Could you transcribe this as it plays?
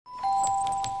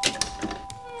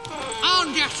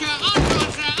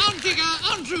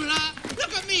Untrula,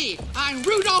 look at me. I'm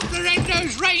Rudolph the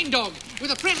Red-Nosed Rain Dog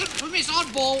with a present for Miss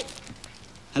Oddball.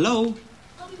 Hello?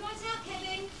 I'll be right out,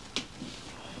 Kevin.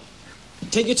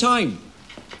 Take your time.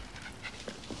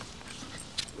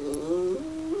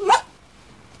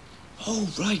 Oh,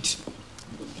 right.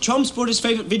 Tramp's brought his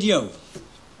favourite video.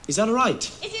 Is that all right?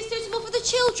 Is it suitable for the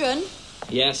children?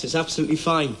 Yes, it's absolutely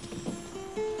fine.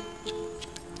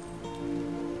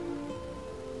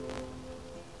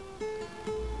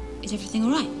 Is everything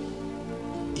all right?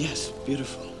 Yes,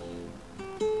 beautiful.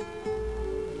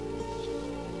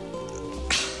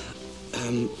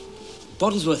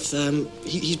 Bottlesworth,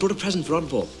 he's brought a present for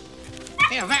Oddball.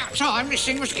 Yeah, about time. This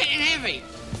thing was getting heavy.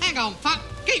 Hang on, Puck.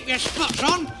 Keep your spots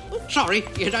on. Oops, sorry,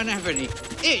 you don't have any.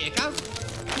 Here you go.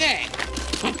 There.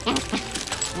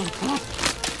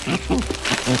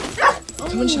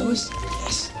 Come and show us.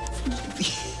 Yes.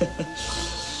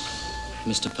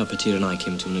 Mr. Puppeteer and I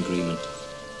came to an agreement.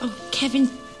 Oh, Kevin,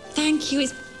 thank you.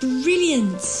 It's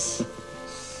brilliant.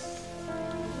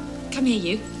 Come here,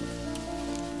 you.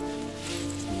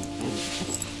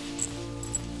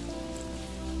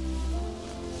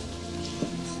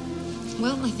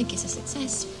 Well, I think it's a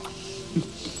success.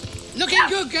 Looking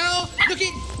good, girl.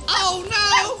 Looking... Oh,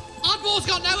 no! Oddball's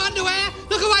got no underwear.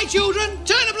 Look away, children.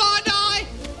 Turn a blind eye.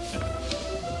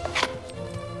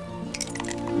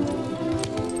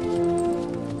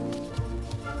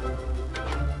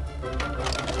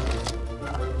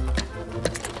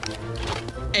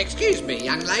 Excuse me,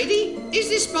 young lady. Is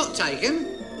this spot taken?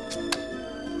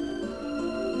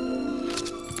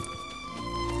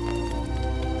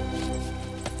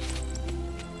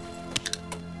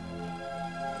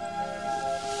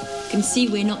 You can see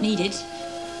we're not needed.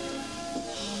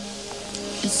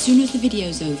 As soon as the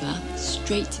video's over,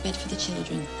 straight to bed for the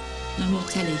children. No more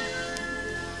telly.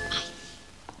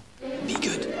 Bye. Be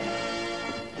good.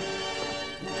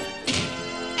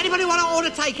 Anybody want to order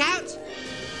takeout?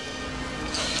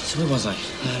 So where was I?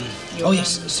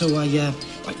 Yes. So I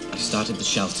started the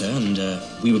shelter and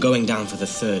we were going down for the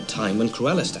third time when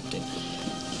Cruella stepped in.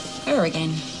 Her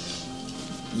again.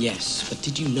 Yes, but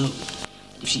did you know,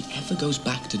 if she ever goes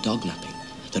back to dog napping,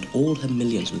 that all her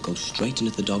millions will go straight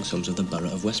into the dogs' homes of the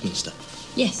Borough of Westminster?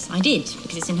 Yes, I did,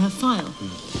 because it's in her file.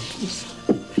 Yes,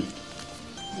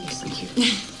 thank you.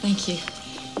 Thank you.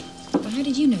 But how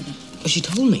did you know that? Well, she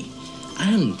told me.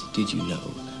 And did you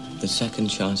know that Second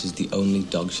Chance is the only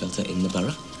dog shelter in the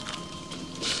borough?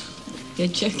 You're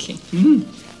joking.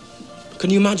 Can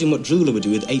you imagine what Drooler would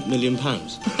do with £8 million?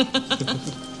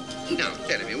 Now,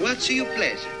 tell me, what's your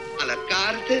pleasure? A la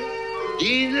carte?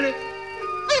 Dinner?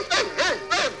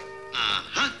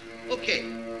 Uh-huh. Okay.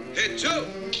 Hey, Joe.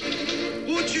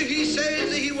 Pucci, he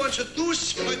says he wants 2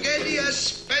 spaghetti a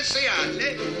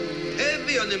speciale,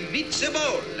 heavy on the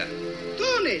meatball.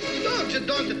 Tony, dogs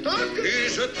don't talk.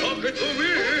 He's talking to me.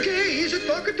 Okay, he's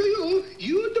talking to you.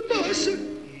 You the boss.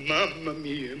 Mamma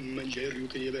mia, mangiare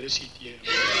che avere siti.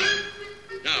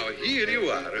 Now, here you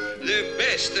are, the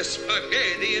best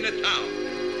spaghetti in the town.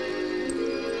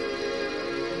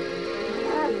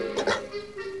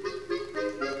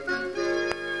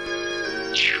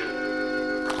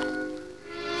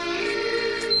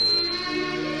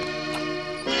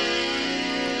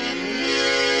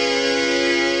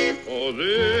 Oh,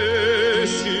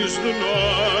 this is the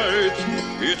night.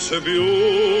 It's a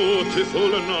beautiful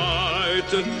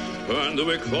night, and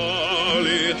we call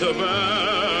it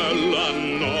Bella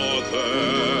Notte.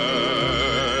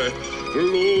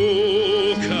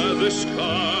 Look at the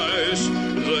skies,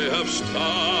 they have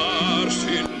stars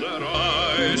in their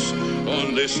eyes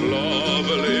on this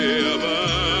lovely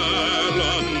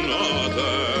Bella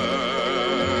Notte.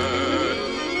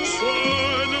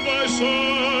 Side by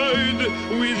side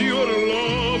with your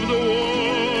loved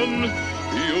one,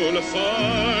 you'll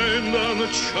find an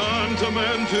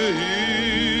enchantment here.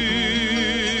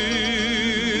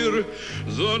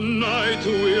 The night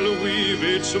will weave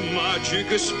its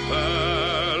magic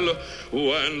spell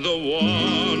when the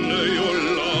one you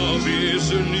love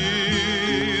is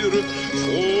near.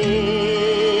 For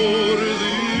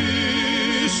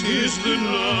this is the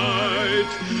night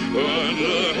and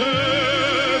the